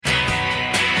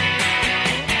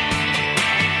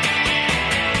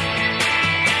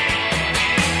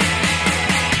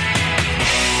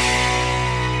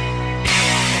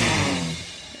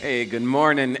Hey, good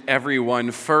morning,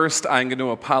 everyone. First, I'm going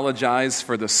to apologize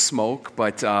for the smoke,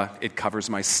 but it covers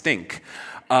my stink.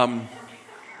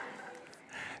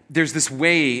 There's this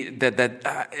way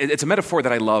that it's a metaphor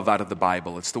that I love out of the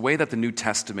Bible. It's the way that the New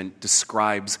Testament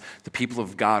describes the people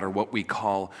of God, or what we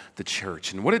call the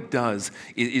church. And what it does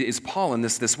is Paul, in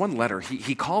this one letter,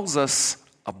 he calls us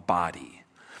a body.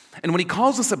 And when he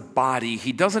calls us a body,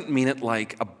 he doesn't mean it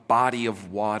like a body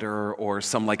of water or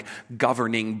some like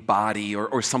governing body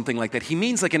or something like that. He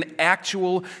means like an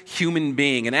actual human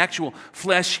being, an actual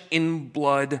flesh in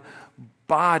blood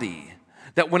body.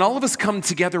 That when all of us come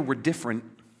together, we're different,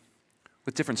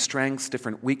 with different strengths,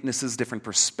 different weaknesses, different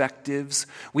perspectives.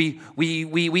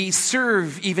 We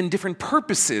serve even different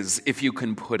purposes, if you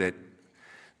can put it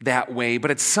that way.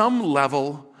 But at some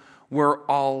level, we're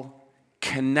all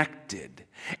connected.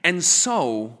 And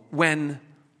so, when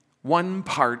one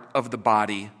part of the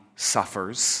body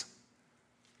suffers,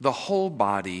 the whole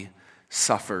body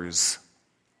suffers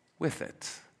with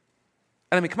it.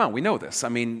 And I mean, come on, we know this. I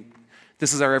mean,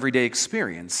 this is our everyday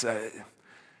experience.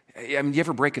 You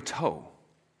ever break a toe?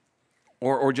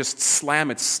 Or just slam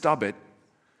it, stub it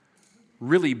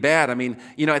really bad? I mean,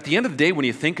 at the end of the day, when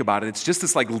you think about it, it's just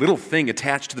this like little thing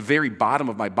attached to the very bottom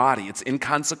of my body. It's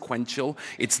inconsequential.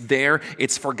 It's there.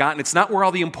 It's forgotten. It's not where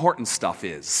all the important stuff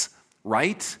is,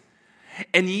 right?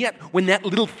 And yet, when that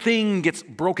little thing gets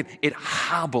broken, it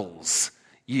hobbles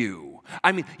you.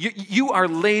 I mean, you are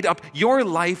laid up. Your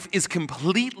life is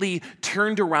completely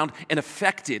turned around and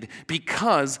affected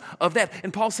because of that.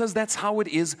 And Paul says that's how it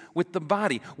is with the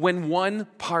body. When one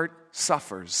part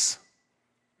suffers,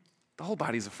 the whole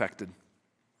body's affected.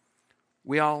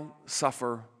 We all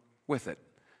suffer with it.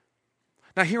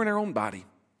 Now, here in our own body,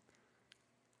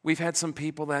 we've had some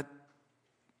people that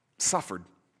suffered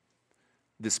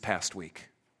this past week.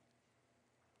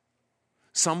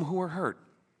 Some who were hurt.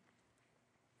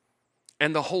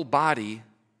 And the whole body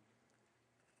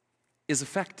is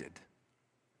affected.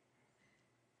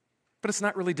 But it's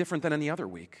not really different than any other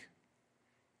week.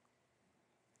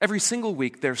 Every single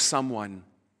week, there's someone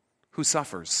who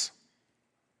suffers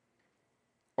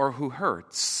or who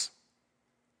hurts.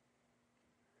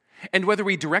 And whether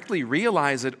we directly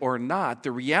realize it or not, the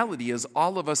reality is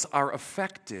all of us are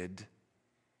affected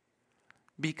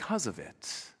because of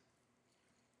it.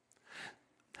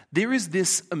 There is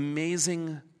this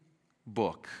amazing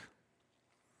book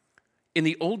in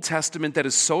the Old Testament that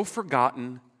is so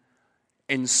forgotten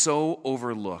and so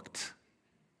overlooked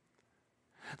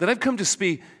that I've come to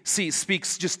see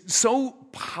speaks just so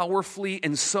powerfully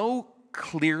and so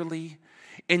clearly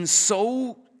and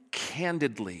so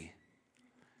candidly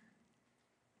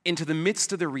into the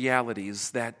midst of the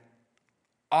realities that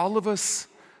all of us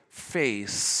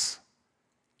face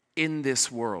in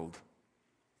this world.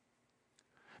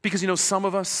 Because, some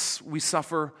of us, we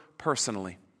suffer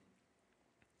personally.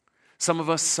 Some of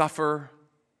us suffer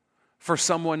for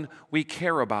someone we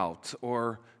care about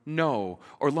or know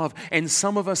or love. And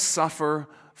some of us suffer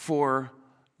for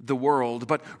the world.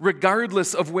 But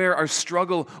regardless of where our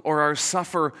struggle or our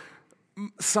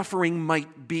suffering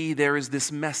might be, there is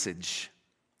this message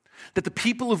that the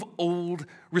people of old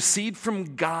received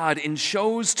from God and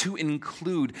chose to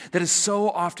include that is so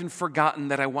often forgotten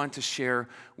that I want to share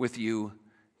with you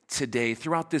today.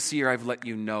 Throughout this year, I've let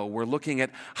you know we're looking at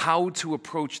how to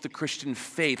approach the Christian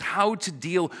faith, how to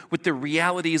deal with the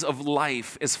realities of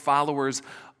life as followers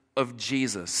of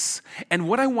Jesus. And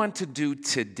what I want to do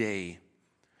today,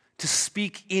 to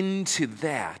speak into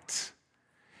that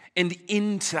and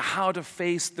into how to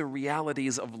face the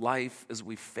realities of life as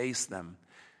we face them,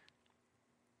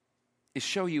 is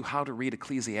show you how to read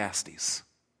Ecclesiastes.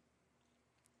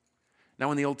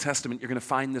 Now, in the Old Testament, you're going to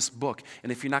find this book,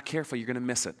 and if you're not careful, you're going to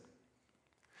miss it.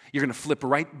 You're going to flip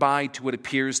right by to what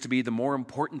appears to be the more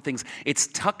important things. It's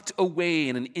tucked away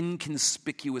in an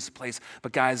inconspicuous place.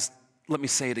 But guys, let me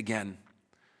say it again.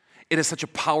 It is such a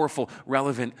powerful,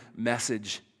 relevant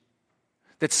message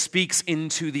that speaks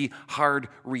into the hard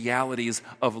realities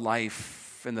of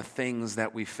life and the things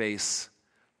that we face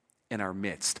in our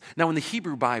midst. Now, in the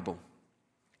Hebrew Bible,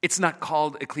 it's not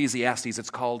called Ecclesiastes, it's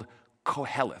called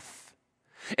Koheleth.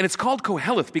 And it's called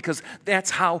Koheleth because that's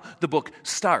how the book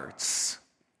starts.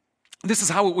 This is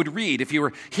how it would read if you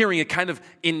were hearing it kind of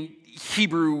in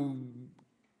Hebrew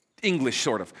English,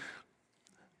 sort of.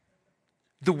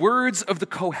 The words of the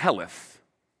Koheleth,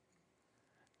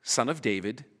 son of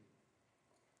David,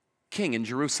 king in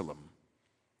Jerusalem.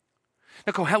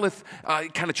 Now, Koheleth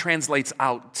kind of translates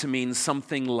out to mean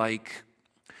something like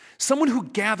someone who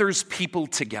gathers people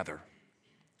together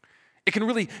It can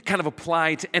really kind of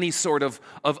apply to any sort of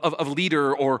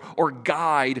leader or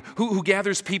guide who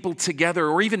gathers people together,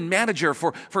 or even manager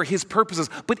for his purposes.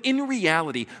 But in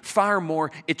reality, far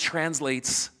more, it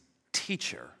translates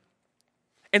teacher.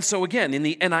 And so again, in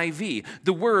the NIV,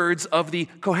 the words of the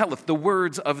Koheleth, the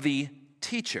words of the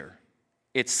teacher,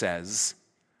 it says,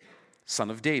 son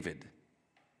of David,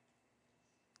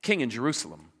 king in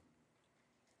Jerusalem.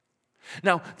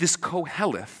 Now, this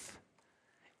Koheleth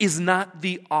is not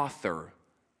the author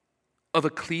of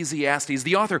Ecclesiastes.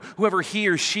 The author, whoever he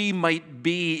or she might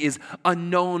be, is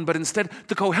unknown, but instead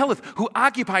the Koheleth, who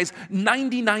occupies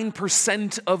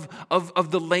 99%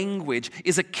 of the language,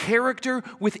 is a character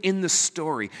within the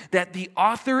story that the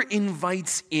author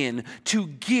invites in to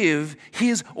give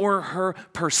his or her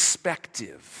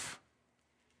perspective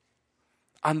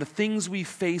on the things we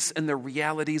face and the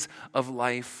realities of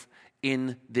life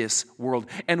in this world.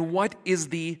 And what is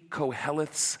the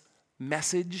Koheleth's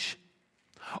message?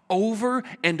 Over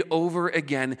and over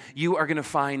again, you are going to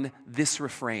find this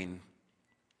refrain: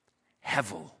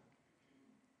 Hevel.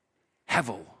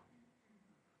 Hevel.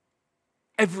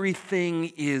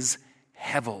 Everything is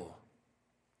Hevel.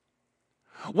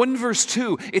 1 verse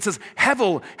 2, it says,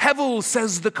 Hevel, Hevel,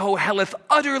 says the Koheleth,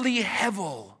 utterly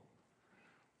Hevel.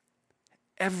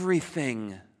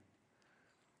 Everything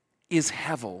is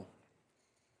Hevel.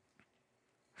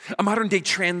 A modern-day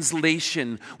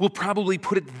translation will probably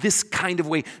put it this kind of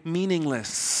way: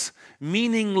 meaningless.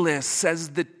 Meaningless, says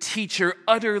the teacher,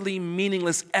 utterly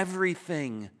meaningless.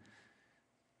 Everything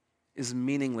is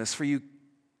meaningless. For you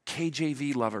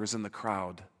KJV lovers in the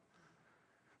crowd,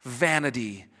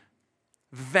 vanity,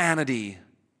 vanity.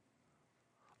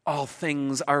 All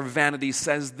things are vanity,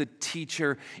 says the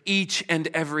teacher. Each and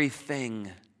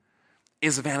everything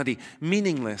is vanity.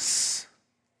 Meaningless.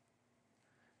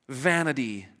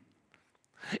 Vanity.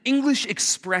 English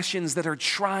expressions that are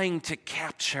trying to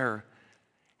capture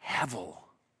Hevel.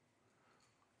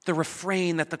 The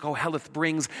refrain that the Koheleth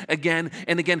brings again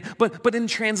and again, but in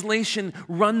translation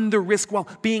run the risk, while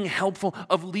being helpful,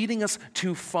 of leading us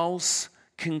to false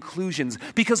conclusions.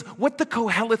 Because what the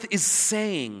Koheleth is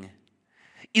saying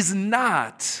is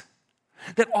not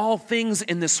that all things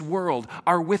in this world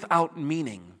are without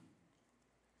meaning.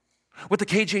 What the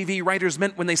KJV writers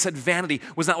meant when they said vanity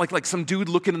was not like some dude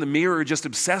looking in the mirror just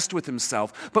obsessed with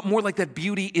himself, but more like that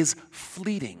beauty is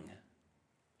fleeting.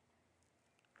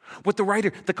 What the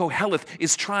writer, the Koheleth,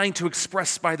 is trying to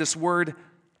express by this word,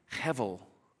 Hevel,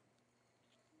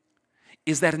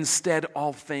 is that instead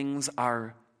all things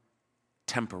are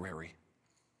temporary.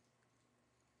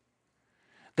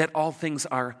 That all things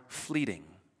are fleeting.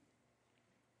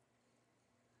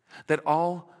 That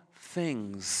all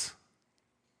things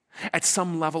at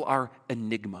some level are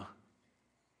enigma,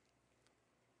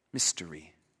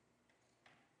 mystery,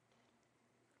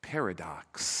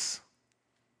 paradox.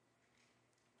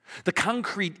 The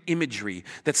concrete imagery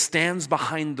that stands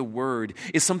behind the word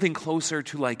is something closer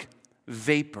to like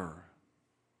vapor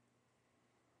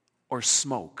or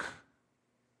smoke.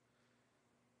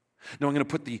 Now I'm going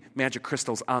to put the magic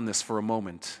crystals on this for a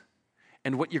moment,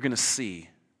 and what you're going to see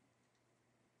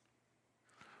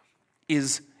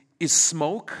is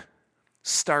smoke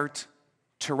start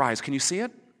to rise. Can you see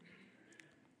it?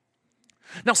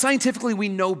 Now, scientifically, we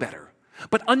know better,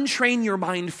 but untrain your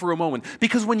mind for a moment,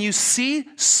 because when you see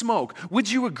smoke, would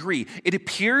you agree, it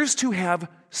appears to have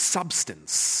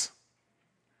substance?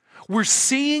 We're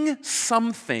seeing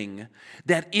something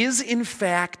that is, in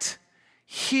fact,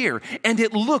 here, and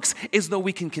it looks as though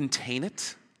we can contain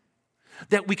it,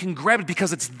 that we can grab it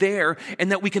because it's there,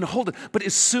 and that we can hold it. But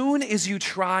as soon as you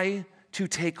try to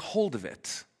take hold of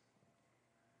it,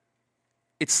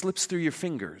 it slips through your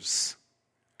fingers.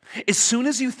 As soon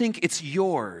as you think it's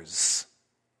yours,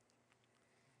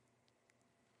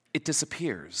 it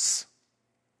disappears.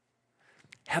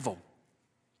 Hevel.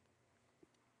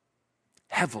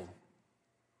 Hevel.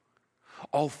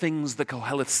 All things, the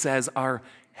Koheleth says, are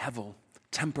Hevel,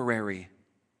 temporary,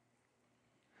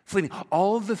 fleeting.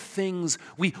 All the things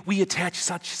we attach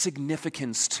such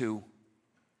significance to,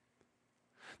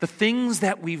 the things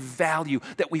that we value,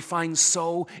 that we find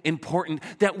so important,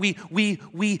 that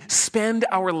we spend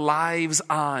our lives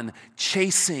on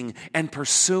chasing and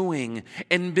pursuing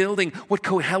and building. What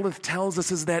Koheleth tells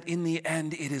us is that in the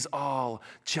end, it is all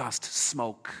just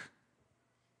smoke.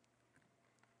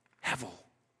 Hevel.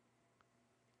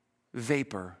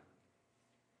 Vapor.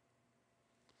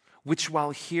 Which,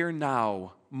 while here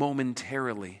now,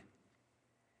 momentarily,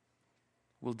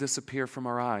 will disappear from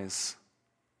our eyes,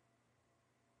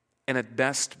 and at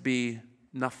best be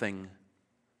nothing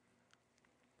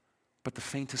but the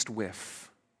faintest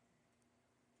whiff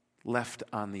left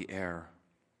on the air.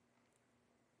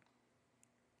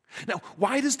 Now,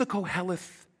 why does the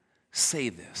Qoheleth say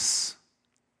this?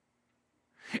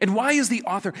 And why is the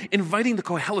author inviting the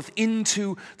Qoheleth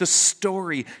into the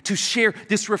story to share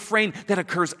this refrain that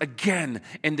occurs again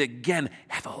and again?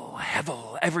 Hevel,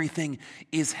 hevel, everything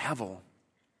is hevel.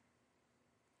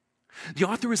 The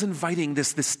author is inviting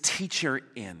this teacher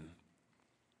in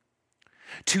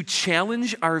to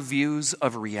challenge our views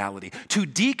of reality, to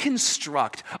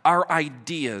deconstruct our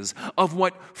ideas of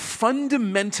what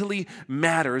fundamentally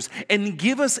matters, and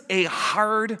give us a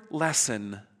hard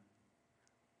lesson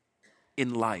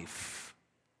in life.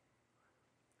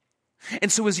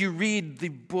 And so as you read the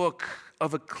book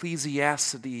of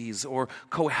Ecclesiastes, or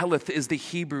Qoheleth as the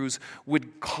Hebrews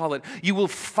would call it, you will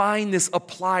find this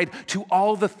applied to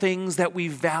all the things that we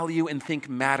value and think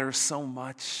matter so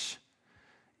much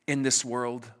in this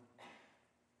world.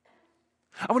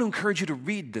 I want to encourage you to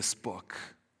read this book.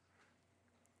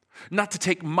 Not to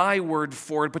take my word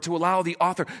for it, but to allow the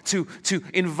author to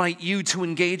invite you to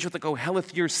engage with the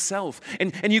Qoheleth yourself.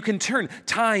 And you can turn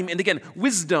time and again.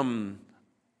 Wisdom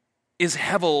is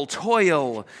hevel.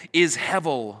 Toil is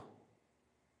hevel.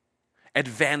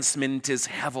 Advancement is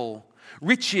hevel.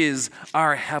 Riches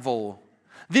are hevel.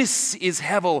 This is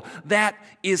hevel. That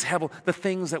is hevel. The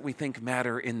things that we think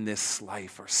matter in this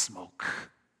life are smoke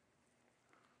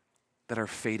that are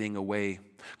fading away.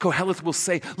 Qoheleth will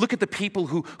say, look at the people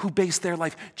who base their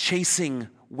life chasing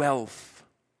wealth,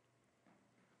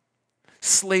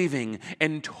 slaving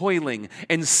and toiling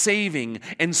and saving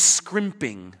and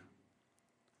scrimping,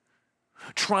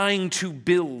 trying to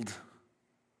build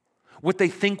what they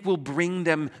think will bring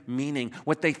them meaning,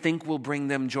 what they think will bring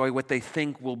them joy, what they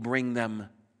think will bring them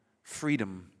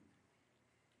freedom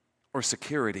or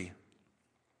security,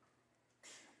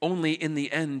 only in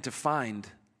the end to find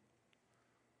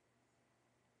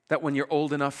that when you're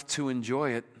old enough to enjoy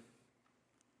it,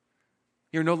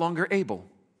 you're no longer able,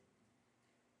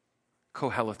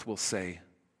 Qoheleth will say.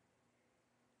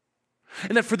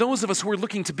 And that for those of us who are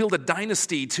looking to build a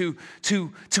dynasty, to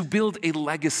build a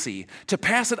legacy, to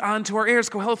pass it on to our heirs,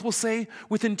 Qoheleth will say,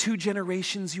 within 2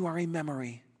 generations you are a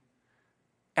memory,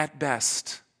 at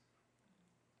best.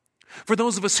 For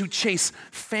those of us who chase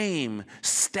fame,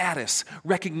 status,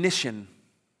 recognition,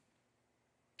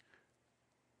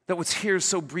 that what's here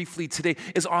so briefly today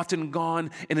is often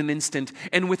gone in an instant,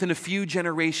 and within a few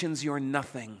generations you're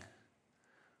nothing,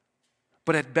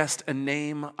 but at best a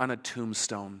name on a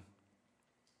tombstone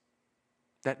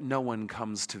that no one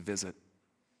comes to visit.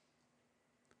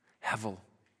 Hevel.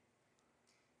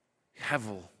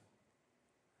 Hevel.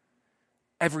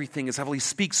 Everything is hevel. He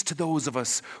speaks to those of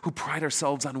us who pride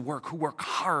ourselves on work, who work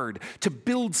hard to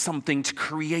build something, to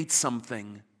create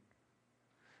something,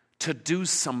 to do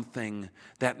something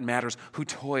that matters, who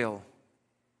toil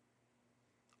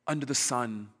under the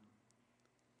sun,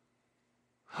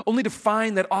 only to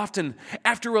find that often,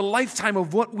 after a lifetime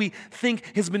of what we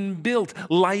think has been built,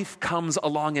 life comes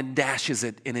along and dashes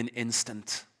it in an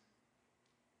instant.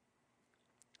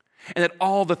 And that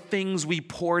all the things we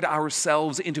poured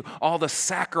ourselves into, all the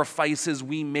sacrifices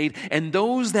we made, and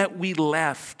those that we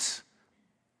left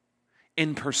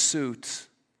in pursuit,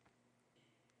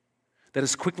 that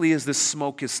as quickly as the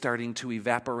smoke is starting to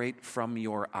evaporate from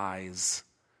your eyes,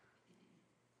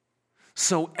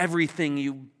 so everything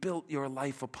you built your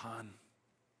life upon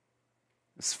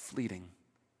is fleeting.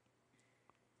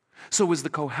 So is the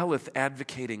Qoheleth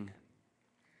advocating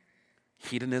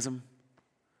hedonism,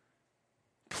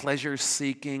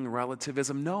 pleasure-seeking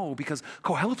relativism? No, because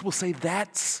Qoheleth will say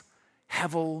that's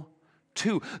hevel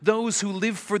too. Those who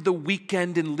live for the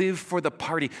weekend and live for the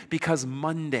party, because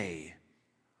Monday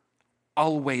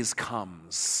always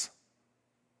comes.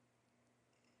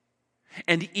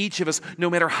 And each of us, no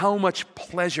matter how much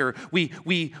pleasure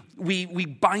we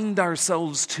bind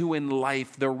ourselves to in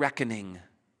life, the reckoning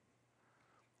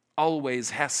always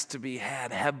has to be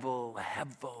had. Hevel,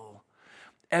 hevel.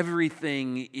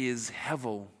 Everything is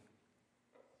hevel.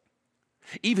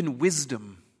 Even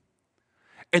wisdom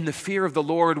and the fear of the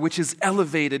Lord, which is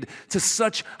elevated to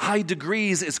such high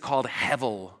degrees, is called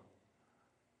hevel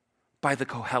by the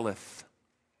Qoheleth.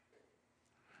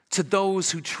 To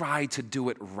those who try to do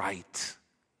it right.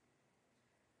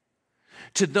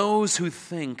 To those who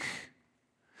think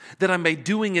that by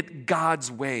doing it God's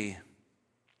way,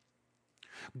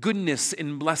 goodness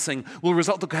and blessing will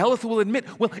result. The Qoheleth will admit,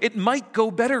 well, it might go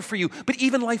better for you, but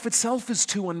even life itself is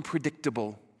too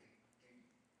unpredictable.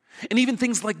 And even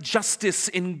things like justice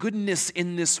and goodness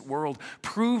in this world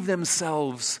prove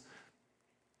themselves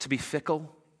to be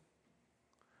fickle,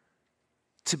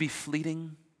 to be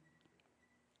fleeting.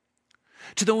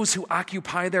 To those who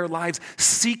occupy their lives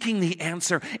seeking the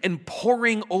answer and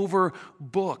poring over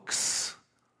books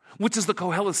What does the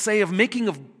Koheleth say? Of making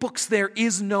of books there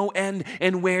is no end,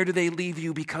 and where do they leave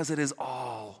you? Because it is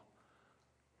all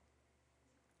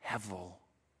hevel.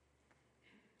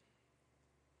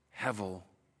 Hevel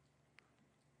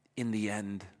in the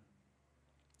end.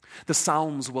 The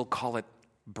Psalms will call it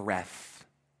breath.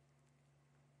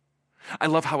 I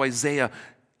love how Isaiah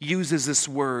uses this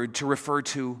word to refer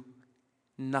to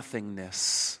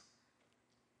nothingness.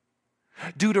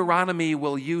 Deuteronomy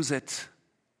will use it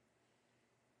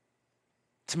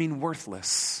to mean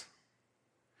worthless.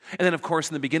 And then, of course,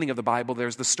 in the beginning of the Bible,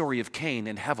 there's the story of Cain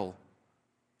and Hevel.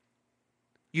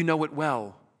 You know it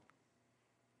well.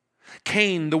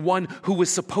 Cain, the one who was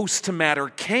supposed to matter.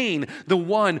 Cain, the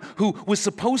one who was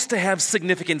supposed to have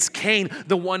significance. Cain,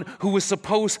 the one who was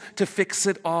supposed to fix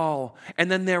it all.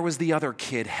 And then there was the other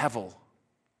kid, Hevel,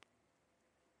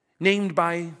 named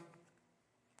by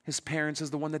his parents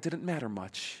as the one that didn't matter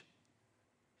much.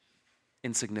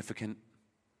 Insignificant.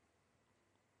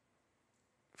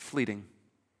 Fleeting.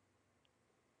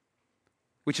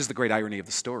 Which is the great irony of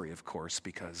the story, of course,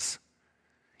 because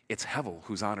it's Hevel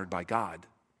who's honored by God.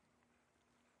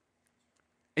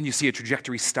 And you see a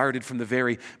trajectory started from the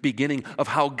very beginning of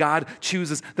how God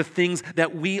chooses the things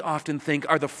that we often think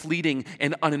are the fleeting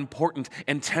and unimportant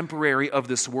and temporary of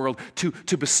this world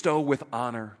to bestow with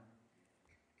honor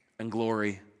and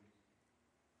glory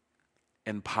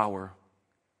and power.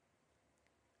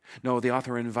 No, the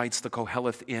author invites the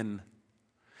Koheleth in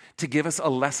to give us a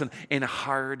lesson in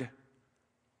hard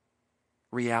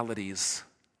realities,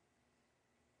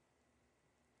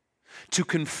 to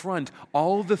confront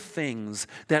all the things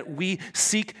that we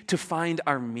seek to find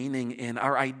our meaning in,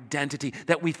 our identity,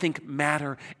 that we think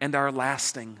matter and are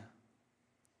lasting.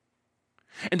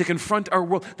 And to confront our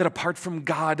world that apart from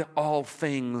God, all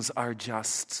things are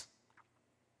just.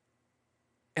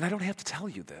 And I don't have to tell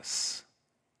you this.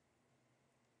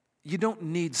 You don't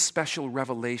need special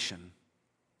revelation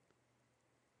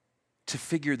to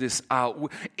figure this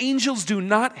out. Angels do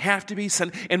not have to be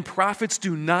sent, and prophets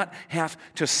do not have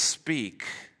to speak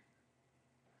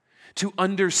to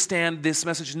understand this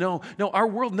message. No, our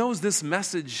world knows this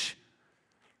message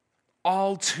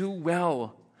all too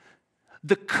well.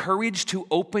 The courage to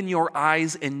open your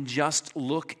eyes and just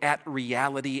look at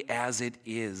reality as it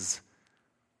is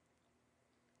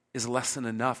less than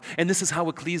enough. And this is how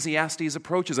Ecclesiastes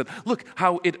approaches it. Look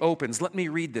how it opens. Let me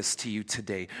read this to you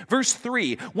today. Verse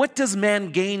 3, what does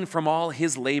man gain from all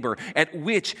his labor at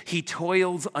which he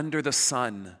toils under the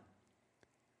sun?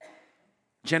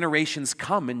 Generations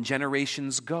come and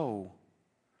generations go,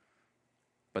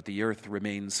 but the earth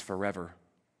remains forever.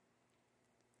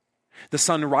 The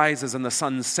sun rises and the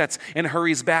sun sets and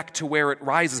hurries back to where it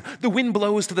rises. The wind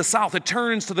blows to the south, it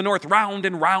turns to the north, round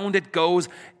and round it goes,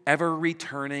 ever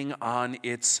returning on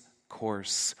its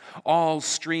course. All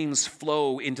streams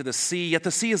flow into the sea, yet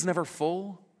the sea is never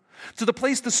full. To the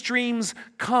place the streams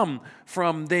come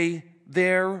from, they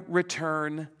there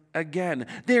return again.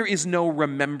 There is no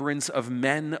remembrance of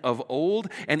men of old,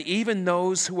 and even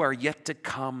those who are yet to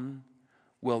come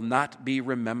will not be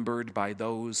remembered by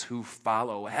those who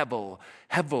follow.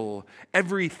 Hevel,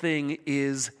 everything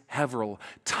is Hevel.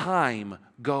 Time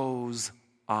goes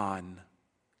on.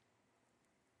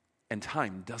 And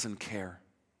time doesn't care.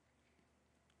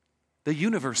 The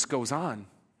universe goes on.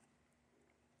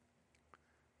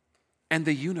 And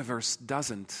the universe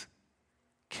doesn't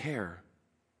care.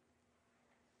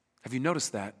 Have you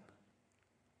noticed that?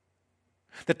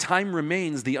 That time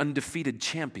remains the undefeated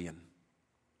champion.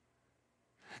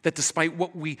 That despite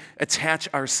what we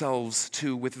attach ourselves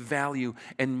to with value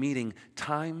and meaning,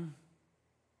 time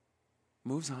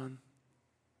moves on,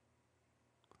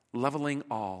 leveling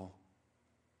all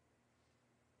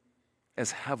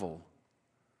as Hevel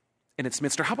in its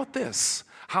midst. Or how about this?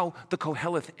 How the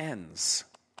Koheleth ends.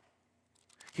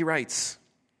 He writes,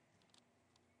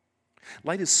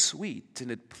 light is sweet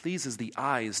and it pleases the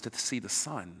eyes to see the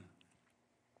sun.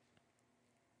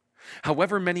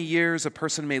 However many years a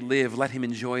person may live, let him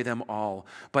enjoy them all.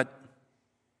 But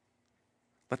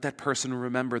let that person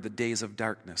remember the days of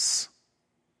darkness.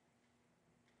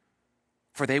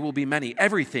 For they will be many.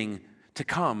 Everything to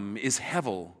come is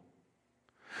Hevel.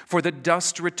 For the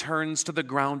dust returns to the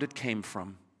ground it came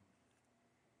from.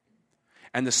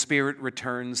 And the spirit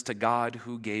returns to God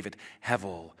who gave it.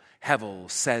 Hevel,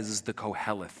 says the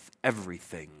Koheleth.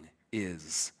 Everything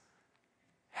is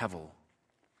Hevel.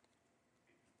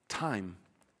 Time,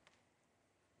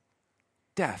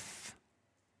 death,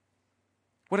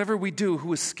 whatever we do,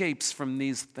 who escapes from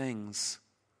these things?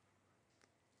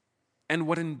 And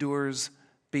what endures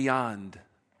beyond?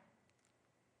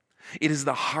 It is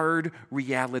the hard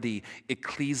reality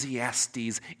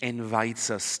Ecclesiastes invites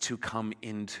us to come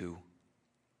into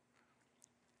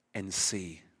and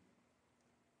see.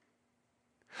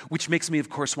 Which makes me, of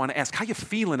course, want to ask, how you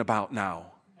feeling about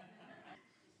now?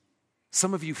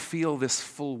 Some of you feel this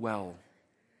full well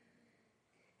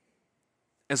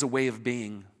as a way of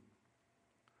being.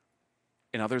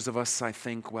 And others of us, I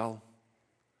think, well,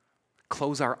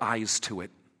 close our eyes to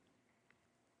it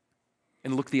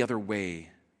and look the other way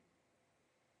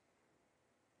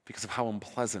because of how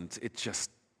unpleasant it just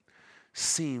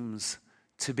seems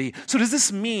to be. So does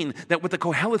this mean that what the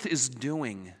Koheleth is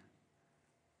doing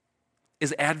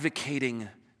is advocating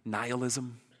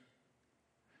nihilism,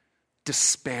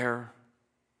 despair,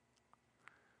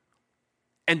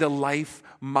 and a life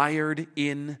mired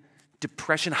in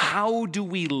depression? How do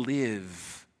we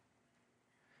live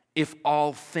if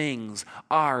all things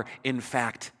are, in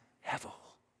fact, hevel?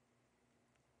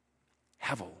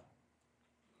 Hevel.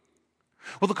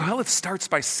 Well, the Koheleth starts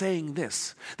by saying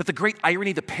this, that the great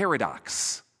irony, the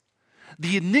paradox,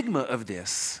 the enigma of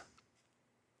this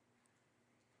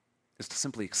is to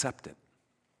simply accept it.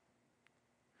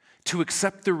 To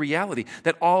accept the reality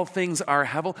that all things are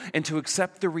hevel, and to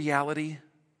accept the reality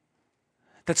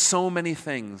that so many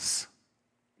things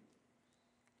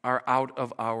are out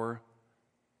of our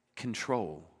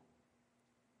control.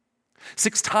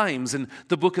 6 times in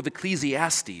the book of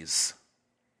Ecclesiastes,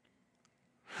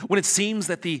 when it seems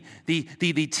that the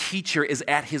teacher is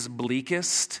at his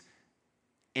bleakest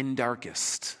and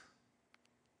darkest,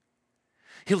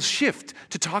 he'll shift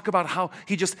to talk about how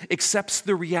he just accepts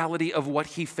the reality of what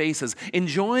he faces,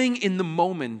 enjoying in the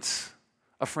moment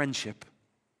a friendship,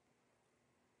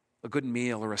 a good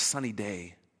meal, or a sunny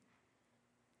day.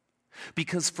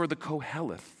 Because for the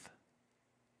Koheleth,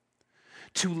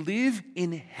 to live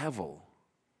in hevel,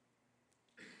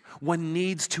 one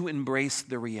needs to embrace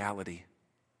the reality.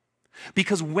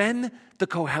 Because when the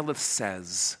Koheleth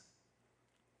says,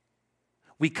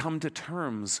 we come to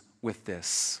terms with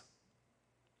this,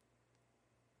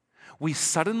 we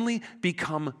suddenly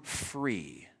become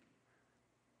free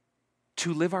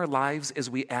to live our lives as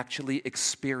we actually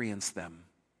experience them,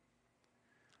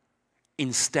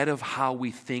 instead of how we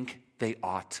think they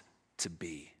ought to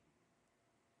be.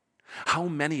 How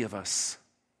many of us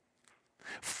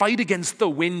fight against the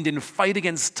wind and fight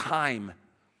against time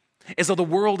as though the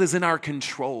world is in our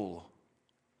control?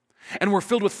 And we're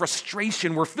filled with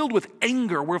frustration, we're filled with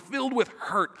anger, we're filled with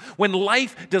hurt when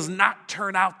life does not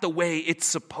turn out the way it's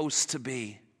supposed to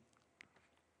be.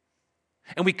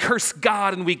 And we curse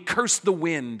God and we curse the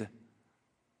wind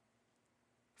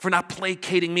for not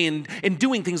placating me and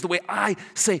doing things the way I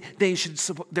say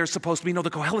they're supposed to be. No,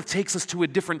 the Koheleth takes us to a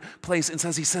different place and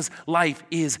he says, life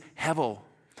is hevel.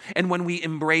 And when we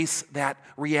embrace that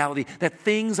reality, that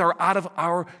things are out of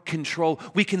our control,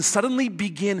 we can suddenly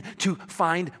begin to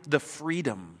find the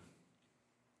freedom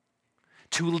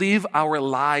to live our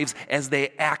lives as they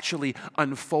actually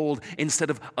unfold, instead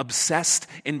of obsessed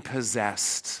and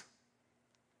possessed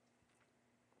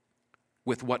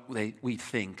with what we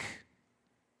think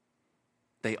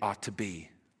they ought to be.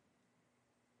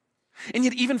 And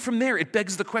yet, even from there, it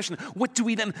begs the question, what do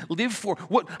we then live for?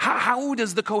 How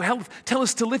does the Koheleth tell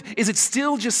us to live? Is it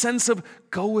still just sense of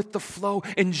go with the flow,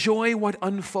 enjoy what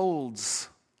unfolds?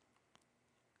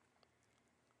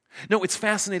 No, it's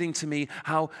fascinating to me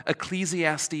how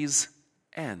Ecclesiastes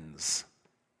ends.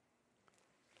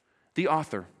 The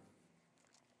author,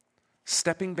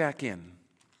 stepping back in,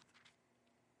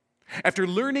 after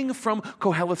learning from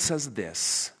Koheleth, says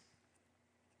this: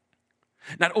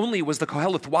 not only was the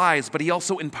Koheleth wise, but he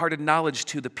also imparted knowledge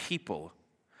to the people.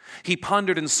 He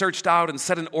pondered and searched out and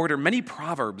set in order many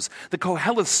proverbs. The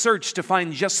Koheleth searched to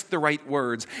find just the right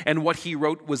words, and what he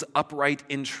wrote was upright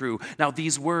and true. Now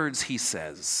these words, he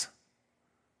says,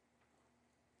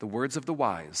 the words of the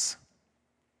wise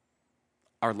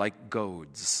are like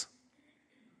goads.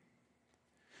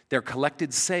 Their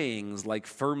collected sayings like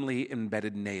firmly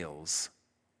embedded nails,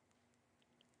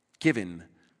 given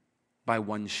by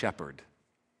one shepherd.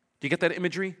 Do you get that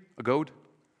imagery? A goad?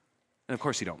 And of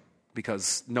course you don't,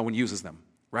 because no one uses them,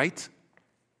 right?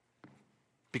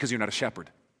 Because you're not a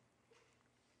shepherd.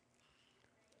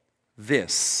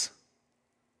 This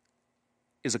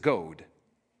is a goad.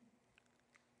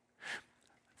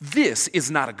 This is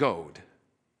not a goad.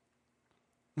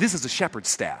 This is a shepherd's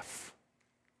staff.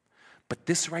 But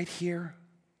this right here,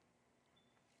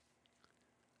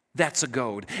 that's a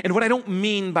goad. And what I don't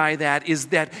mean by that is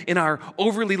that in our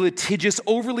overly litigious,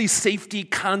 overly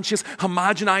safety-conscious,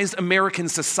 homogenized American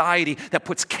society that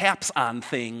puts caps on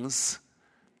things,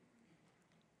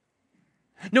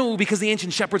 No, because the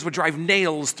ancient shepherds would drive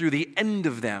nails through the end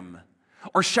of them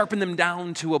or sharpen them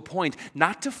down to a point,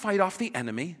 not to fight off the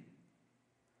enemy,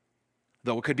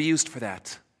 though it could be used for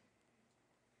that.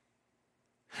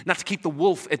 Not to keep the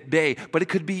wolf at bay, but it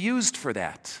could be used for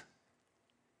that.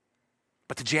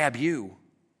 But to jab you,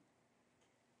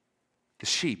 the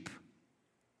sheep,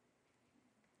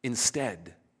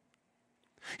 instead.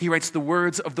 He writes, the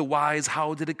words of the wise,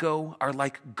 how did it go? Are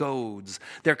like goads.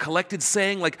 Their collected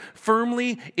saying like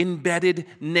firmly embedded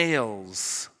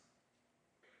nails.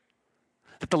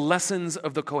 That the lessons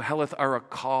of the Koheleth are a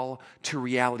call to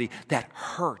reality that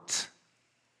hurt.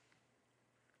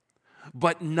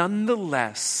 But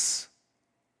nonetheless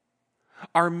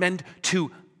are meant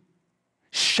to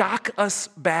shock us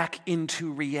back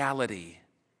into reality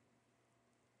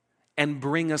and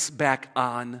bring us back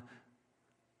on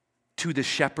to the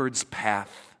shepherd's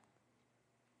path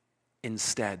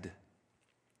instead.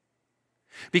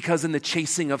 Because in the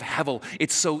chasing of Hevel,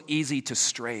 it's so easy to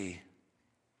stray.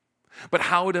 But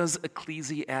how does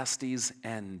Ecclesiastes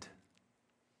end?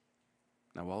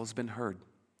 Now, all has been heard.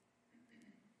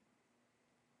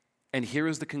 And here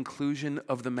is the conclusion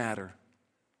of the matter.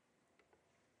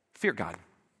 Fear God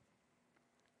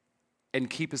and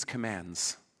keep his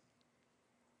commands.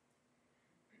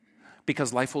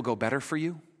 Because life will go better for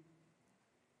you.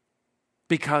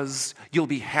 Because you'll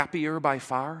be happier by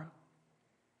far.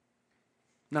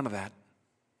 None of that.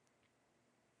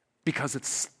 Because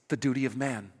it's the duty of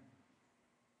man.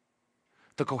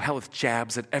 The Koheleth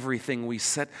jabs at everything we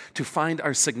set to find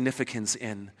our significance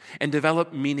in and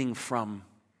develop meaning from.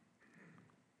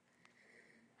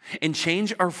 And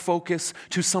change our focus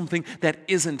to something that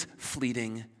isn't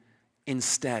fleeting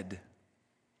instead.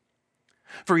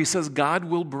 For he says, God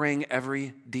will bring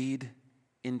every deed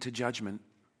into judgment,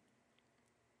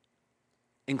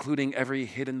 including every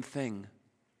hidden thing,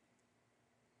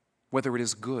 whether it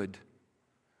is good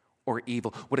or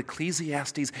evil. What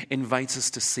Ecclesiastes invites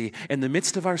us to see in the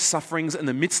midst of our sufferings, in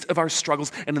the midst of our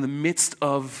struggles, and in the midst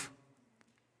of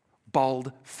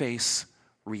bald-face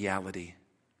reality,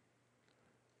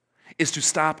 is to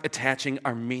stop attaching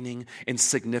our meaning and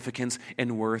significance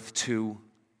and worth to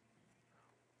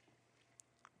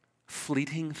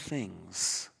fleeting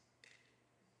things,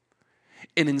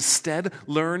 and instead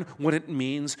learn what it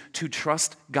means to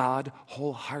trust God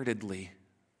wholeheartedly,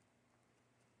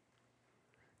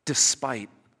 despite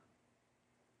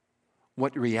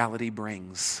what reality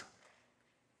brings.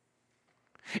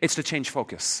 It's to change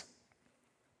focus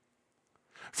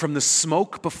from the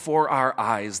smoke before our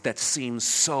eyes that seems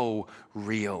so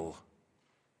real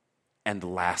and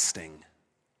lasting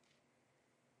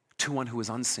to one who is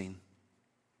unseen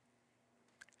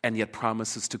and yet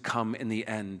promises to come in the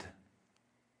end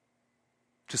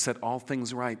to set all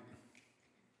things right,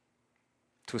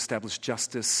 to establish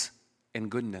justice and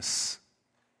goodness,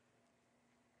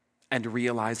 and to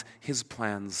realize his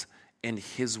plans and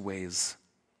his ways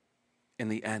in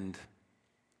the end.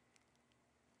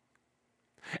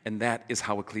 And that is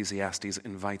how Ecclesiastes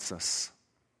invites us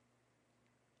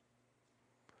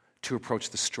to approach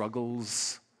the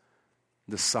struggles,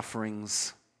 the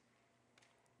sufferings,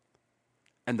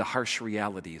 and the harsh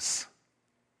realities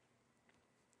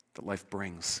that life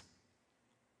brings.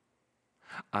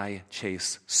 I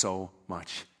chase so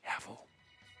much Hevel.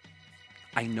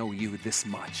 I know you this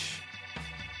much,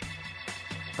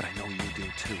 but I know you do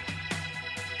too.